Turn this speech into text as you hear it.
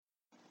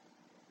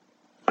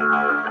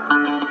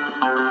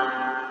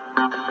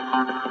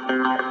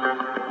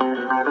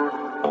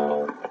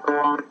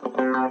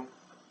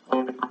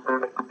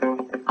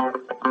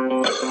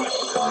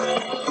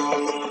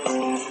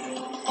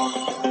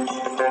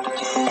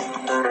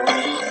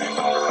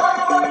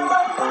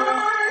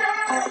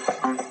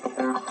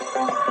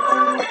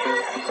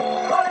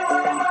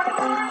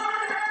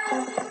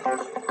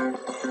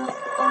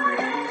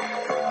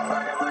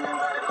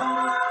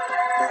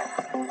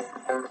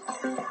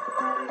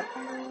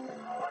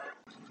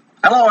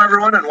Hello,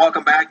 everyone, and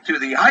welcome back to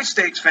the High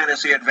Stakes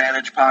Fantasy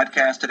Advantage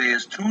podcast. Today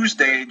is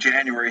Tuesday,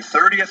 January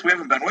 30th. We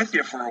haven't been with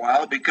you for a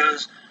while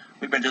because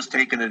we've been just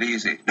taking it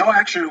easy. No,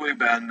 actually, we've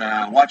been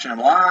watching a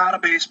lot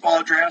of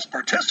baseball drafts,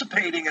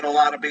 participating in a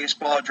lot of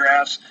baseball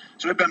drafts,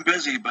 so we've been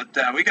busy, but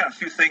we got a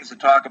few things to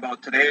talk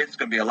about today. It's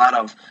going to be a lot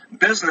of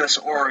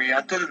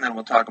business-oriented, and then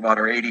we'll talk about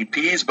our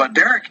ADPs. But,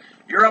 Derek,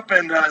 you're up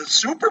in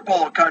Super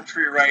Bowl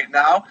country right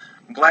now.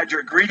 I'm glad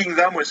you're greeting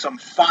them with some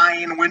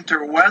fine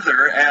winter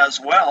weather as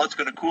well. It's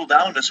going to cool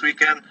down this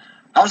weekend.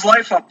 How's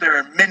life up there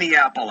in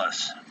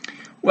Minneapolis?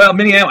 Well,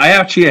 Minneapolis, I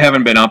actually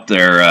haven't been up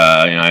there.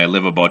 I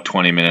live about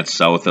 20 minutes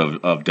south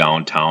of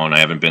downtown. I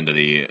haven't been to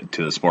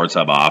the Sports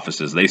Hub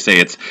offices. They say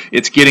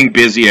it's getting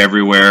busy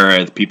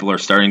everywhere. People are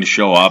starting to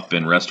show up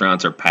and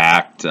restaurants are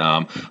packed.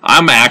 I'm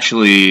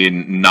actually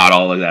not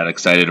all of that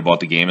excited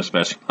about the game,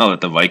 especially now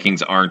that the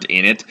Vikings aren't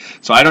in it.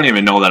 So I don't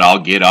even know that I'll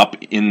get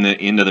up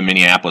into the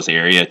Minneapolis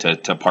area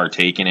to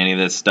partake in any of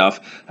this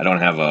stuff. I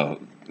don't have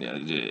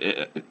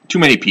too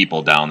many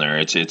people down there.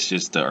 It's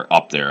just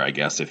up there, I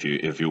guess, if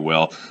you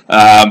will.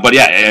 But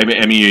yeah,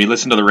 I mean, you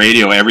listen to the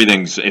radio,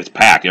 it's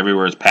packed.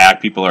 Everywhere is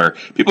packed. People are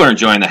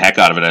enjoying the heck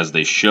out of it, as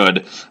they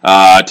should.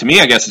 To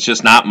me, I guess it's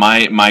just not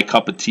my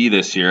cup of tea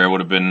this year. It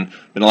would have been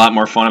a lot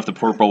more fun if the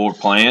Purple were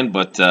playing.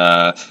 But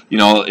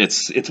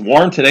it's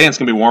warm today, and it's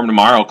gonna be warm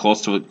tomorrow,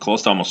 close to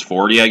almost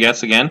 40, I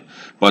guess, again.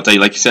 But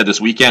like you said, this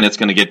weekend it's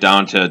gonna get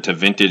down to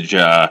vintage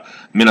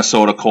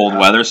Minnesota cold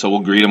weather. So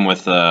we'll greet them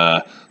with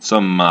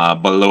some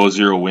below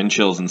zero wind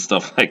chills and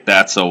stuff like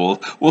that. So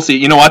we'll see.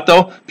 You know what,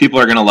 though? People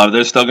are going to love it.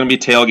 There's still going to be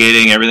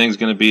tailgating. Everything's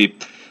going to be,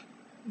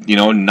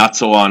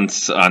 nutso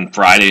on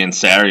Friday and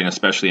Saturday, and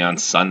especially on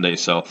Sunday.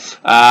 So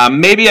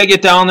maybe I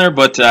get down there,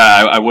 but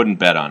I wouldn't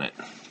bet on it.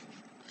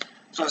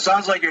 So it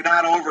sounds like you're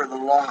not over the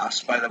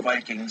loss by the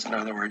Vikings. In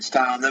other words,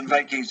 Tom, the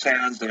Vikings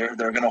fans, they're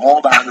going to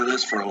hold on to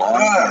this for a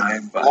long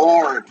time. But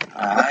Lord,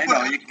 I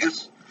know you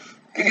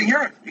can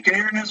hear it. You can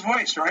hear it in his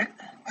voice, right?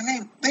 I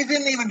mean, they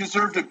didn't even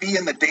deserve to be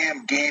in the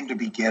damn game to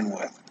begin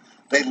with.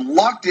 They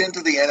lucked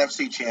into the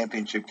NFC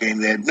Championship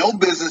game. They had no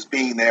business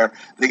being there.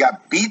 They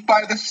got beat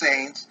by the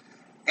Saints.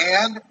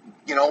 And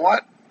you know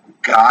what?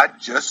 God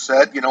just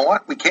said, you know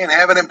what? We can't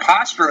have an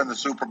imposter in the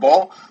Super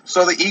Bowl.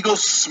 So the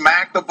Eagles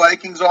smacked the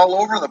Vikings all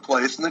over the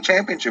place in the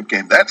championship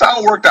game. That's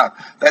how it worked out.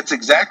 That's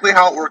exactly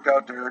how it worked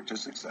out, Derek.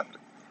 Just accept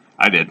it.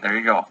 I did. There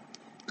you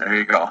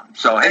go.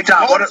 So, hey,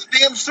 Tom, what a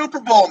damn Super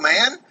Bowl,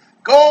 man.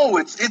 Go!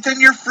 It's in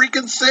your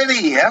freaking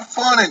city. Have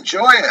fun.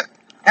 Enjoy it.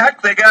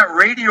 Heck, they got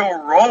Radio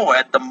Row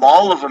at the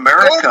Mall of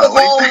America. Go to the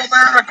Mall of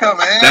America,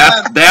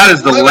 man. That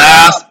is the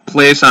last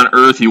place on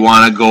earth you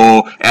want to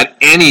go at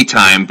any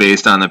time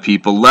based on the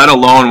people, let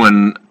alone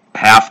when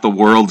half the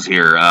world's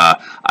here.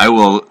 I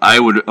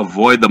would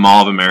avoid the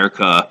Mall of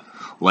America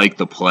like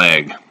the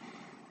plague.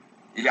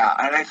 Yeah,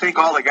 and I think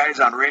all the guys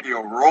on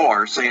Radio Row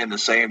are saying the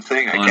same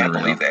thing. I can't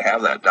believe they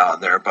have that down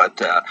there. But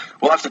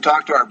we'll have to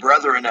talk to our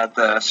brethren at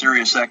the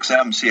Sirius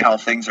XM, see how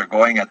things are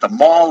going at the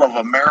Mall of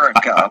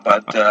America.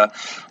 But,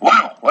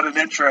 wow, what an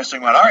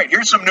interesting one. All right,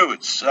 here's some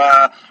news.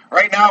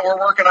 Right now we're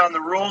working on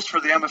the rules for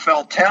the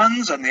MFL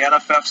 10s and the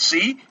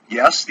NFFC.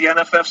 Yes, the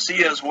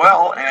NFFC as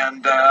well.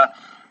 And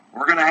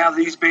we're going to have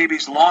these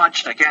babies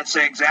launched. I can't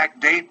say exact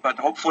date, but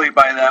hopefully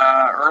by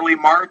the early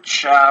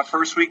March,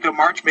 first week of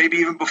March, maybe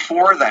even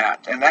before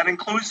that. And that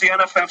includes the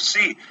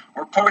NFFC.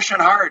 We're pushing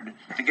hard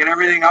to get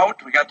everything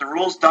out. We got the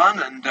rules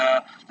done, and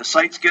the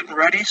site's getting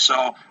ready.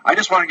 So I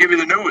just want to give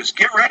you the news.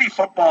 Get ready,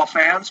 football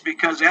fans,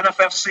 because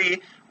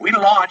NFFC, we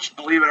launched,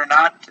 believe it or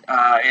not,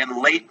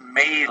 in late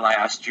May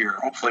last year.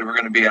 Hopefully we're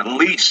going to be at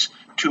least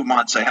 2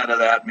 months ahead of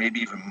that, maybe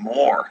even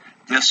more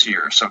this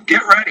year. So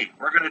get ready.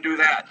 We're going to do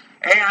that.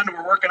 And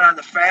we're working on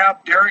the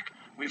FAAB. Derek,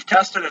 we've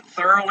tested it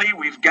thoroughly.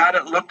 We've got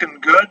it looking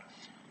good.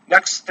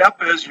 Next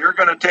step is you're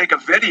going to take a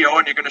video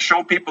and you're going to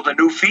show people the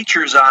new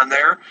features on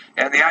there.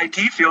 And the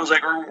IT feels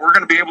like we're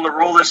going to be able to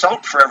roll this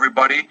out for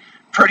everybody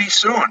pretty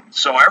soon.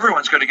 So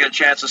everyone's going to get a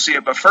chance to see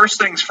it. But first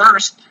things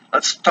first,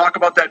 let's talk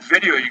about that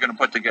video you're going to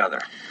put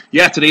together.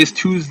 Yeah, today's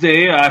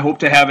Tuesday. I hope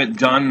to have it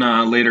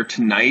done later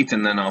tonight,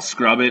 and then I'll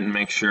scrub it and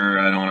make sure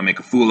I don't want to make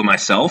a fool of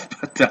myself.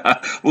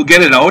 But we'll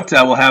get it out.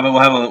 We'll have it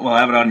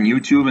on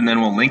YouTube, and then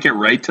we'll link it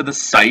right to the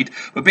site.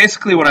 But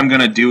basically, what I'm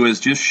going to do is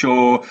just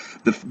show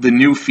the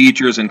new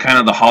features and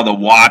kind of how the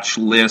watch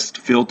list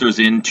filters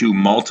into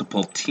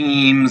multiple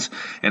teams,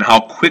 and how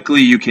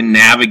quickly you can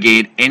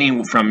navigate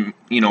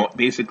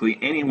basically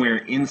anywhere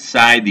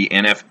inside the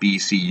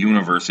NFBC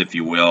universe, if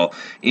you will,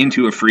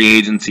 into a free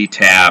agency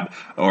tab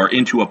or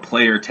into a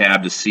player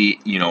tab to see,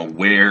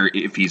 where,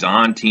 if he's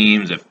on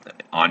teams, if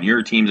on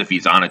your teams, if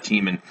he's on a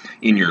team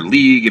in your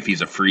league, if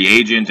he's a free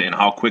agent, and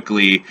how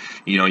quickly,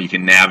 you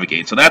can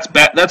navigate. So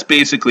that's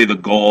basically the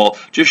goal,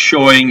 just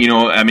showing,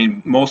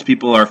 most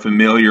people are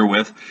familiar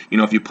with,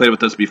 if you played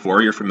with us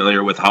before, you're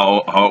familiar with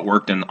how it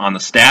worked on the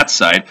stats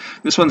side.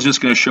 This one's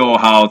just going to show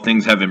how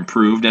things have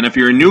improved, and if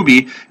you're a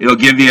newbie, it'll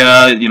give you,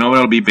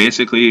 it'll be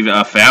basically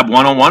a FAAB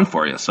 101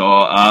 for you. So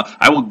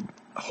I will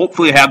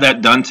hopefully have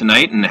that done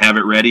tonight and have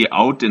it ready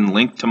out and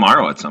linked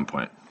tomorrow at some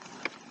point.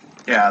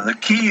 Yeah, the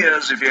key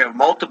is if you have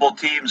multiple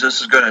teams, this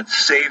is going to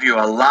save you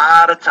a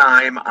lot of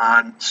time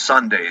on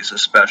Sundays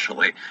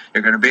especially.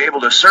 You're going to be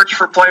able to search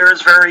for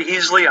players very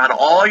easily on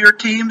all your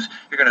teams.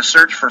 You're going to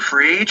search for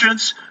free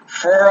agents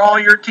for all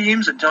your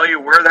teams and tell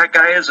you where that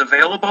guy is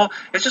available.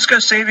 It's just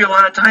going to save you a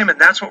lot of time, and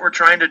that's what we're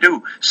trying to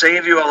do,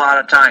 save you a lot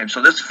of time.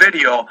 So this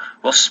video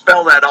will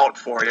spell that out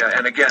for you,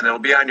 and again, it'll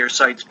be on your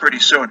sites pretty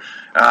soon.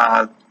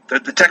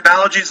 The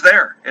technology's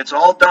there. It's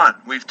all done.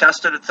 We've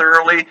tested it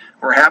thoroughly.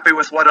 We're happy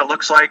with what it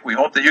looks like. We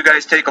hope that you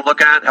guys take a look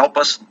at it, help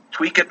us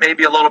tweak it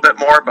maybe a little bit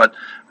more, but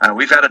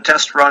we've had a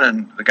test run,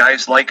 and the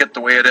guys like it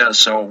the way it is,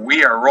 so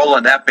we are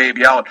rolling that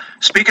baby out.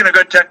 Speaking of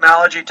good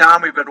technology,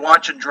 Tom, we've been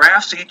watching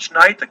drafts each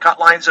night. The cut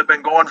lines have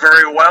been going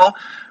very well.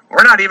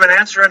 We're not even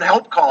answering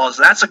help calls.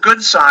 That's a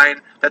good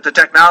sign that the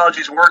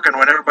technology's working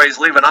when everybody's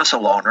leaving us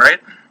alone, right?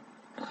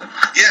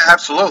 Yeah,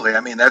 absolutely. I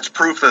mean, that's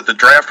proof that the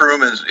draft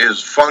room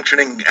is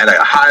functioning at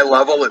a high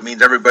level. It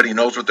means everybody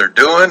knows what they're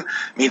doing.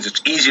 It means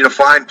it's easy to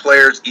find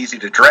players, easy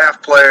to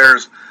draft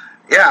players.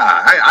 Yeah,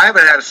 I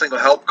haven't had a single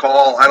help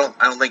call. I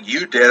don't think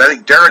you did. I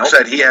think Derek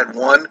said he had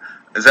one.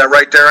 Is that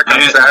right, Derek? On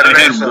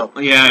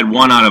Saturday? I had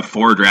 1 out of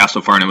 4 drafts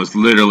so far, and it was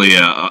literally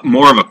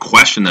more of a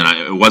question than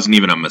it wasn't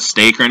even a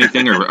mistake or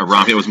anything or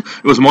wrong.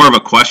 It was more of a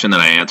question that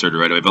I answered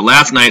right away. But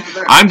last night,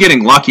 I'm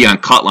getting lucky on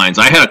cut lines.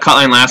 I had a cut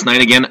line last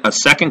night again, a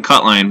second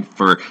cut line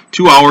for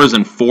 2 hours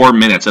and 4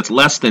 minutes. That's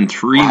less than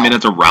 3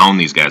 minutes around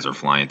these guys are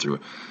flying through.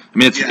 I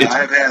mean,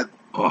 I've had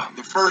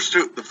the first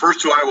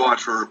two I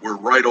watched were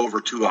right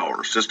over 2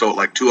 hours, just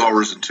like 2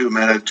 hours and 2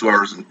 minutes, 2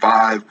 hours and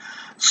 5.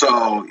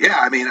 So, yeah,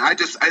 I mean, I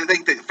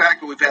think the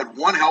fact that we've had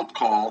one help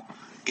call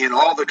in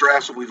all the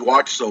drafts that we've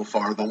watched so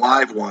far, the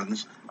live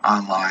ones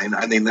online,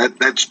 I mean,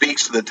 that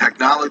speaks to the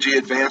technology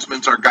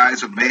advancements our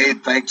guys have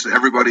made, thanks to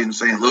everybody in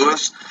St.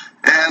 Louis,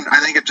 and I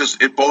think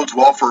it bodes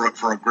well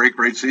for a great,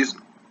 great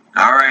season.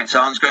 All right,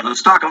 sounds good.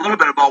 Let's talk a little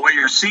bit about what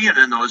you're seeing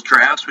in those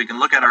drafts. We can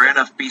look at our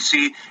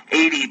NFBC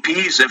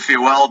ADPs, if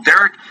you will.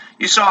 Derek,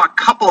 you saw a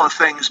couple of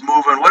things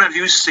moving. What have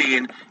you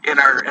seen in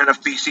our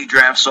NFBC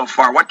draft so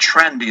far? What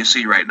trend do you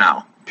see right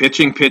now?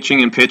 Pitching.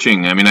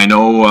 I mean, I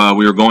know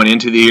we were going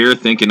into the year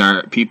thinking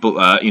our people,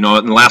 in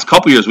the last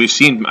couple of years, we've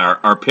seen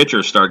our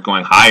pitchers start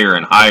going higher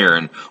and higher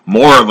and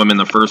more of them in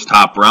the first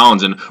top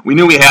rounds. And we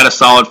knew we had a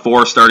solid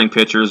 4 starting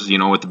pitchers,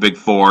 with the big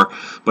 4.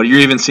 But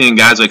you're even seeing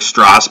guys like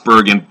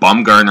Strasburg and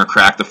Bumgarner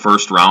crack the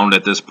first round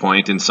at this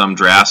point in some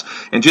drafts.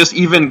 And just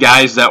even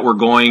guys that were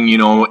going,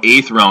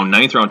 8th round,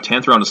 9th round,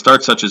 10th round to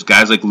start, such as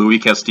guys like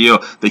Luis Castillo.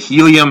 The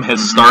helium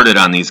has started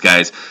on these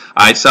guys.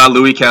 I saw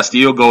Luis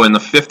Castillo go in the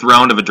 5th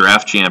round of a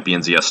draft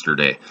champions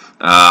yesterday.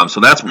 So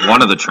that's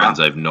one of the trends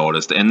I've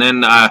noticed. And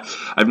then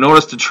I've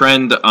noticed a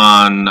trend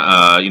on,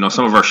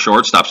 some of our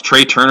shortstops.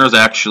 Trey Turner's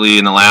actually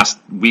in the last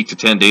week to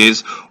 10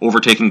 days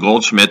overtaken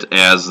Goldschmidt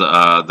as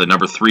the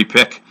number 3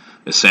 pick,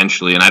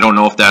 essentially. And I don't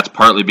know if that's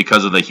partly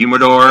because of the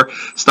humidor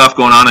stuff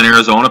going on in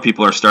Arizona.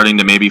 People are starting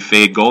to maybe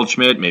fade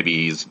Goldschmidt.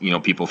 Maybe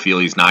people feel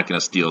he's not going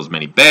to steal as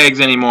many bags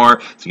anymore.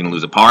 He's going to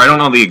lose a power. I don't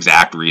know the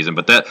exact reason,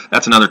 but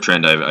that's another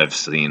trend I've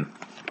seen.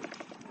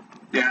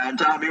 Yeah, and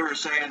Tom, you were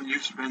saying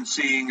you've been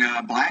seeing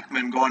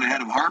Blackman going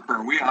ahead of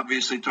Harper. We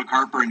obviously took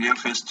Harper in the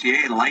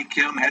FSTA, like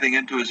him heading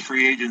into his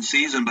free agent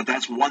season, but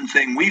that's one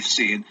thing we've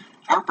seen.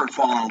 Harper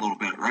falling a little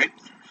bit, right?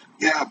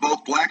 Yeah,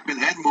 both Blackman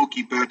and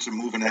Mookie Betts are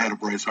moving ahead of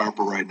Bryce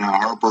Harper right now.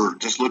 Harper,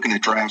 just looking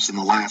at drafts in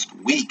the last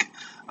week,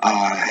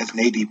 has an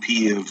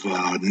ADP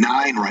of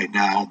 9 right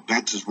now.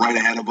 Betts is right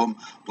ahead of him.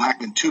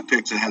 Blackman 2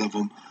 picks ahead of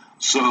him.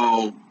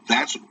 So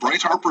that's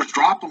Bryce Harper's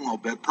dropping a little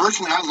bit.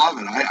 Personally, I love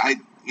it.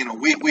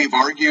 We've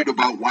argued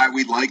about why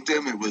we liked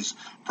him. It was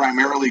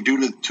primarily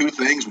due to 2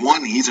 things.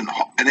 One, he's an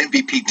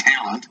MVP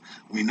talent.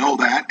 We know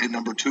that. And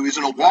number 2, he's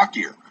in a walk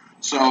year.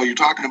 So you're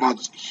talking about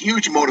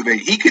huge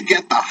motivation. He could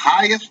get the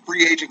highest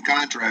free agent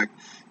contract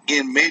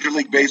in Major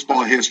League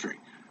Baseball history.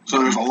 So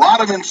there's a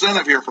lot of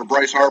incentive here for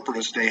Bryce Harper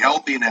to stay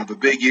healthy and have a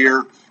big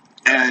year.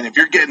 And if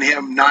you're getting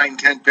him 9,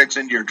 10 picks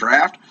into your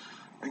draft,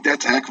 I think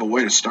that's a heck of a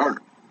way to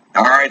start.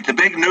 All right, the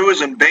big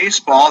news in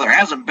baseball, there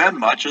hasn't been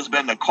much. It's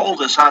been the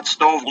coldest hot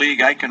stove league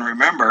I can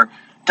remember.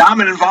 Tom,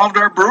 it involved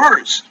our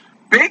Brewers.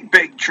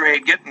 Big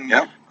trade getting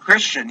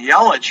Christian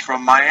Yelich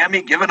from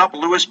Miami, giving up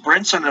Lewis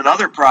Brinson and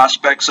other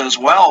prospects as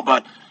well.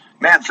 But,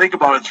 man, think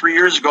about it. 3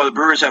 years ago, the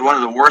Brewers had one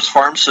of the worst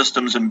farm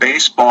systems in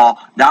baseball.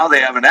 Now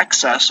they have an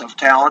excess of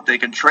talent. They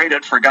can trade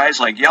it for guys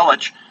like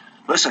Yelich.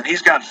 listen,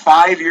 he's got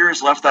 5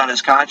 years left on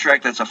his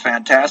contract. That's a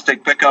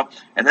fantastic pickup.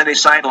 And then they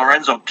signed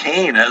Lorenzo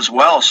Cain as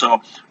well.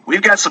 So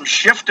we've got some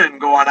shifting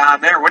going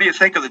on there. What do you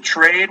think of the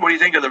trade? What do you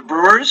think of the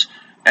Brewers?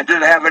 And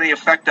did it have any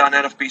effect on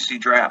NFBC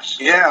drafts?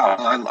 Yeah,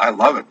 I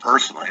love it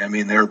personally. I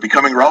mean, they're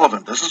becoming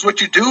relevant. This is what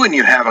you do when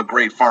you have a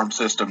great farm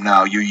system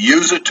now. You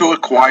use it to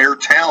acquire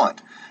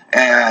talent.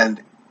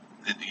 And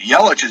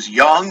Yelich is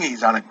young.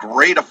 He's on a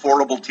great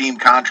affordable team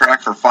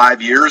contract for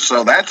 5 years.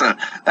 So that's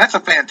a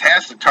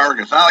fantastic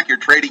target. It's not like you're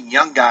trading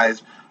young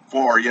guys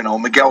for,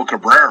 Miguel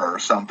Cabrera or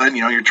something.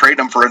 You're trading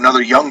them for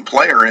another young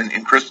player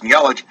in Christian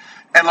Yelich.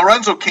 And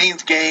Lorenzo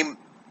Cain's game,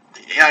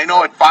 I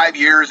know at 5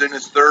 years in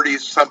his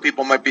 30s, some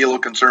people might be a little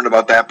concerned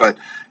about that, but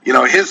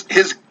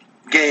his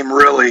game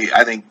really,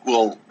 I think,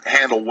 will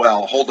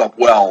hold up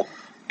well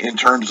in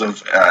terms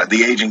of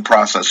the aging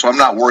process. So I'm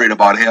not worried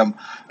about him.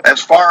 As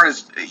far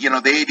as the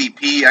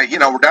ADP,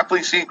 we're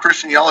definitely seeing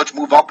Christian Yelich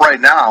move up right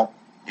now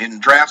in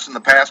drafts in the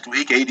past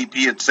week.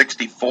 ADP at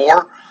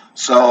 64.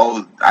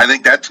 So I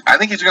think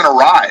he's going to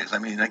rise. I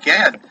mean,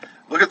 again,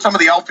 look at some of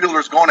the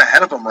outfielders going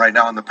ahead of him right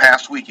now in the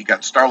past week. You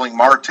got Starling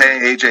Marte,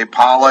 AJ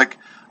Pollock,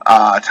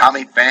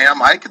 Tommy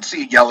Pham. I could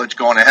see Yelich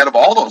going ahead of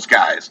all those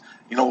guys,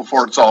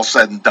 before it's all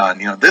said and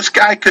done. This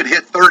guy could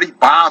hit 30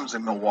 bombs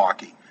in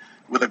Milwaukee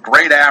with a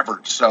great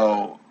average.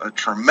 So a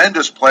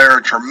tremendous player,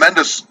 a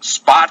tremendous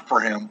spot for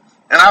him.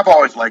 And I've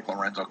always liked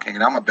Lorenzo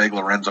Cain. I'm a big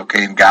Lorenzo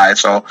Cain guy.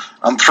 So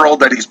I'm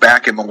thrilled that he's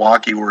back in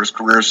Milwaukee where his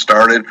career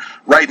started.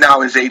 Right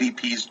now his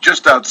ADP is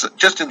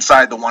just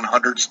inside the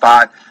 100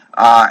 spot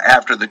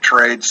after the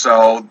trade.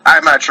 So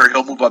I'm not sure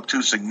he'll move up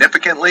too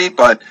significantly,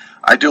 but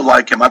I do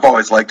like him. I've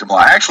always liked him a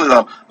lot. Actually,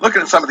 though,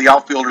 looking at some of the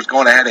outfielders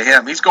going ahead of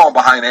him, he's going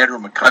behind Andrew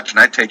McCutchen.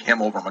 I take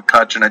him over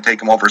McCutchen. I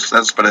take him over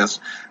Cespedes,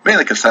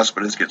 mainly because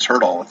Cespedes gets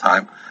hurt all the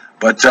time.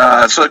 But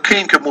so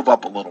Cain could move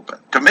up a little bit.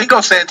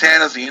 Domingo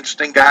Santana is the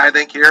interesting guy, I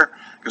think, here.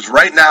 Because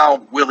right now,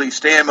 will he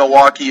stay in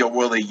Milwaukee or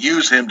will they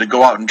use him to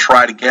go out and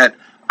try to get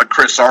a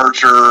Chris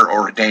Archer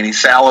or a Danny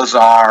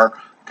Salazar?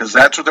 Because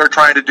that's what they're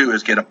trying to do,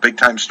 is get a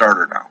big-time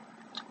starter now.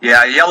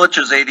 Yeah,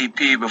 Yelich's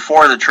ADP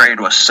before the trade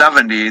was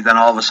 70. Then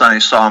all of a sudden I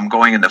saw him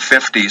going into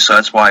 50, so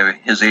that's why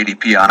his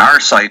ADP on our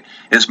site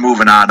is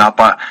moving on up.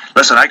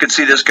 Listen, I could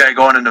see this guy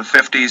going into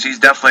 50s. He's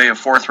definitely a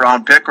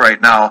fourth-round pick right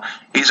now.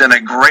 He's in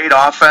a great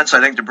offense.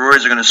 I think the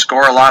Brewers are going to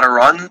score a lot of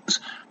runs.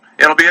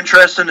 It'll be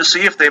interesting to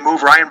see if they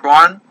move Ryan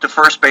Braun to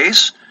first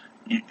base.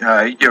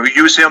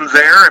 Use him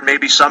there and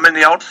maybe some in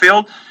the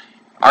outfield.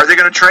 Are they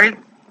going to trade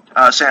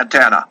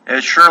Santana?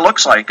 It sure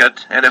looks like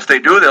it, and if they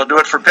do, they'll do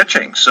it for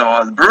pitching.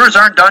 So the Brewers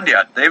aren't done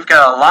yet. They've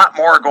got a lot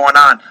more going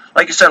on.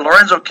 Like you said,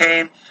 Lorenzo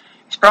Cain,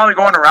 he's probably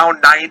going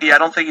around 90. I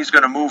don't think he's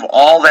going to move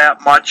all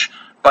that much,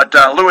 but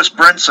Lewis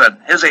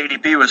Brinson, his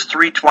ADP was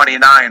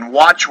 329.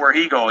 Watch where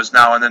he goes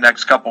now in the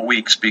next couple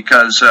weeks,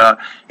 because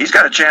he's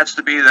got a chance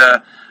to be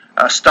the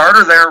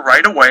starter there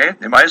right away.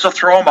 They might as well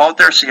throw him out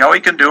there, see how he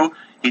can do.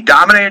 He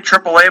dominated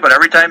AAA, but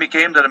every time he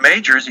came to the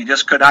majors, he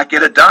just could not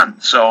get it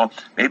done. So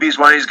maybe he's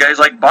one of these guys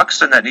like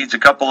Buxton that needs a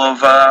couple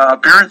of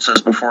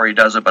appearances before he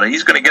does it, but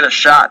he's going to get a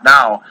shot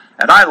now,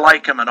 and I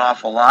like him an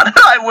awful lot.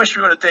 I wish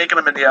we would have taken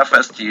him in the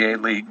FSTA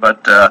league,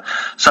 but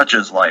such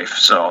is life.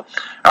 So,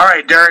 all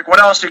right, Derek, what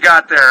else you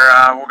got there?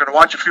 We're going to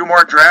watch a few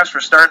more drafts.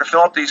 We're starting to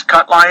fill up these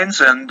cut lines,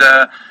 and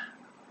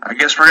I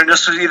guess we're going to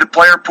just see the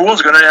player pool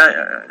is going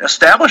to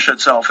establish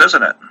itself,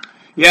 isn't it?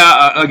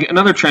 Yeah,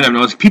 another trend I've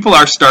noticed, people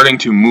are starting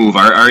to move.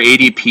 Our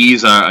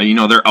ADPs,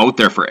 they're out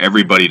there for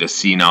everybody to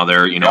see now.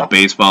 They're,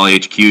 Baseball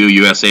HQ,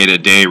 USA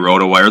Today,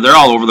 RotoWire, they're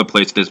all over the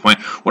place at this point.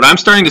 What I'm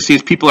starting to see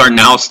is people are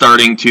now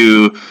starting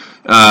to,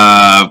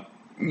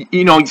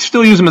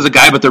 still use him as a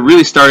guy, but they're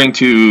really starting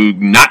to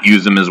not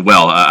use him as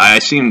well.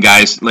 I've seen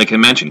guys, like I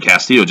mentioned,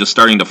 Castillo, just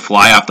starting to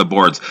fly off the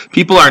boards.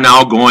 People are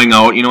now going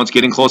out, it's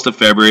getting close to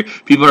February.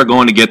 People are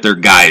going to get their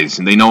guys,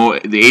 and they know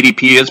the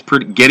ADP is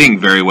getting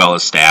very well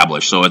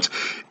established. So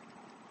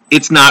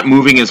it's not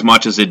moving as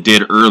much as it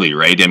did early,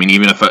 right? I mean,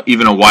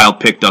 even a wild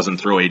pick doesn't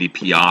throw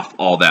ADP off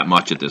all that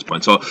much at this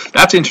point. So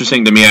that's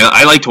interesting to me.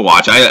 I like to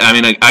watch.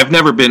 I've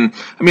never been.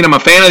 I'm a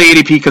fan of the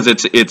ADP because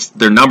it's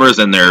their numbers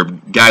and their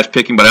guys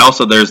picking, but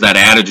also there's that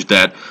adage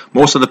that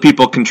most of the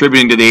people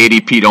contributing to the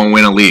ADP don't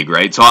win a league,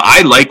 right? So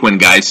I like when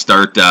guys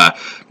start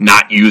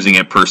not using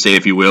it per se,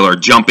 if you will, or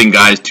jumping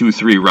guys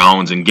 2-3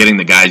 rounds and getting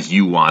the guys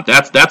you want.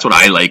 That's what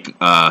I like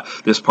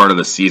this part of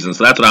the season.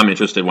 So that's what I'm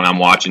interested when I'm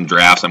watching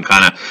drafts.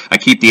 I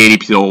keep the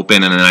ADP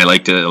open, and then I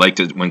like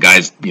to when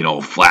guys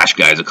flash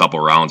guys a couple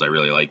rounds. I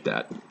really like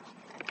that.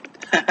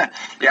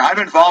 Yeah, I'm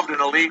involved in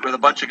a league with a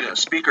bunch of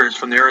speakers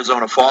from the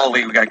Arizona Fall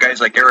League. We got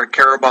guys like Eric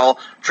Karabal,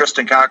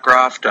 Tristan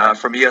Cockcroft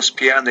from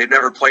ESPN. They've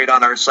never played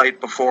on our site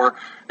before.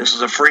 This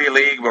is a free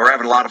league, but we're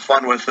having a lot of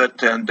fun with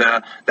it, and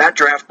that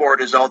draft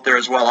board is out there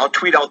as well. I'll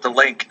tweet out the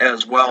link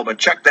as well, but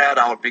check that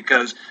out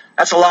because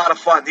that's a lot of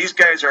fun. These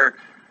guys are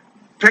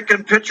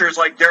picking pitchers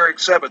like Derek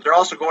said, but they're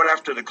also going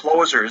after the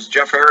closers.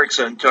 Jeff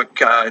Erickson took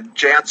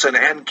Jansen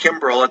and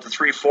Kimbrell at the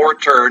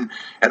 3-4 turn,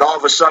 and all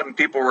of a sudden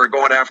people were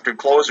going after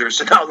closers.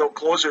 So now the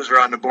closers are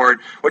on the board,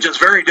 which is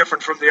very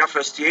different from the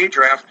FSTA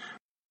draft.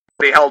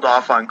 they held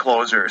off on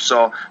closers.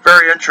 So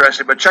very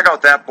interesting, but check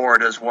out that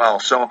board as well.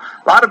 So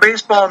a lot of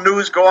baseball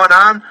news going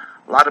on,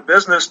 a lot of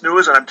business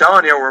news, and I'm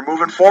telling you, we're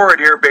moving forward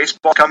here.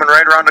 Baseball coming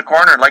right around the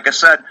corner. And like I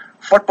said,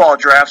 football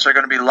drafts are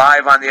going to be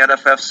live on the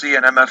NFFC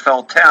and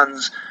MFL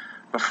 10s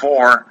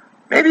before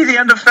maybe the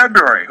end of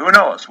February. Who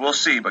knows? We'll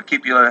see, but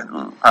keep you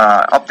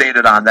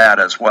updated on that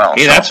as well.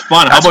 Hey, that's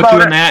fun. How about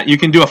doing that? You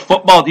can do a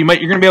football. You're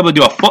going to be able to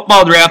do a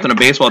football draft and a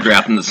baseball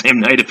draft in the same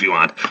night if you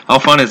want. How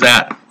fun is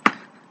that?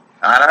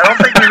 I don't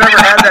think we've ever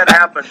had that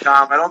happen,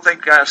 Tom. I don't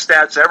think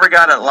Stats ever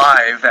got it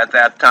live at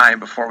that time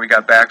before we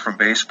got back from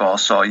baseball.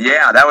 So,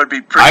 yeah, that would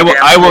be pretty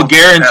I will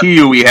guarantee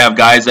you we have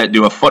guys that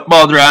do a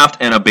football draft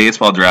and a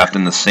baseball draft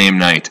in the same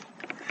night.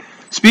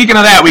 Speaking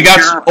of that, we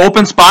got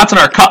open spots in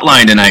our cut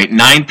line tonight,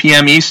 9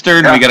 p.m.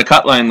 Eastern. Yeah. We got a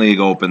cut line league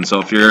open.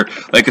 So if you're,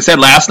 like I said,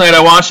 last night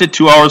I watched it,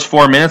 2 hours,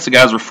 4 minutes. The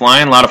guys were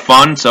flying, a lot of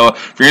fun. So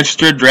if you're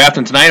interested in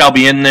drafting tonight, I'll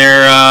be in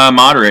there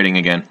moderating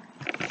again.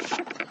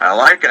 I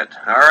like it.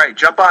 All right,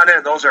 jump on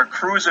in. Those are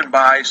cruising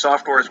by.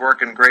 Software is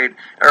working great.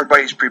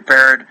 Everybody's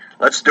prepared.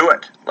 Let's do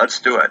it.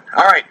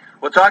 All right,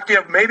 we'll talk to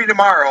you maybe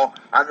tomorrow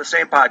on the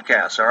same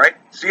podcast. All right,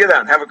 see you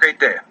then. Have a great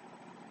day.